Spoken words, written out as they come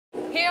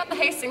Here at the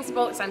Hastings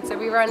Sports Centre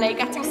we run a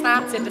Getting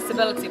Started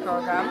disability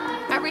programme.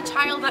 Every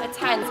child that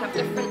attends have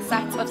different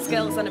sets of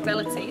skills and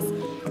abilities,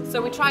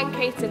 so we try and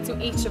cater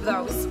to each of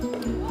those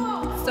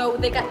so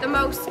they get the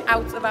most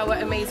out of our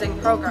amazing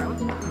programme.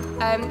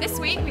 This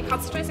week we're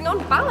concentrating on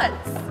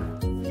balance.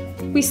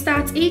 We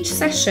start each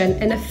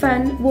session in a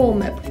fun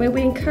warm-up where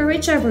we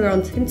encourage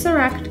everyone to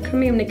interact,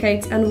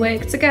 communicate and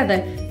work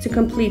together to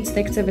complete the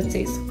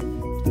activities.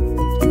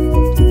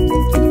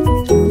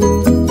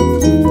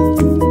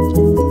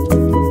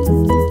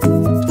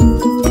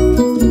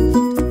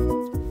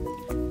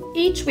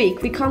 Each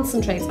week we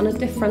concentrate on a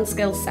different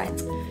skill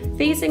set.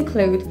 These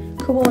include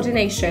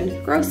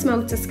coordination, gross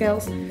motor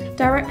skills,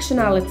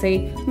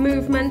 directionality,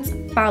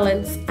 movement,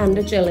 balance and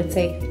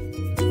agility.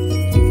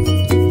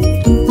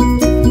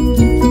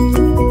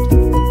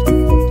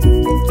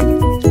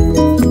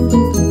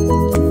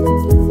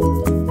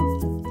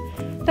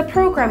 The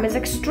programme is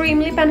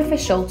extremely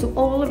beneficial to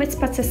all of its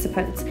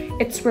participants.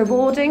 It's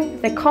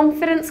rewarding, their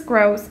confidence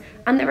grows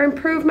and their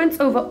improvements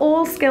over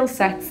all skill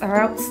sets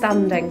are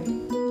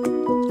outstanding.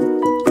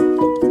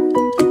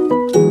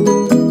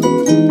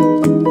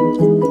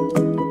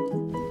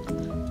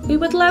 We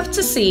would love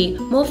to see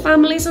more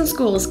families and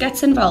schools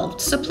get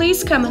involved, so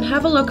please come and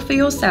have a look for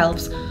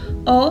yourselves.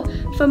 Or,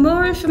 for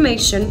more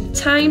information,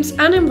 times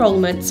and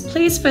enrolments,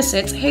 please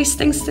visit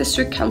Hastings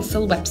District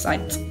Council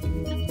website.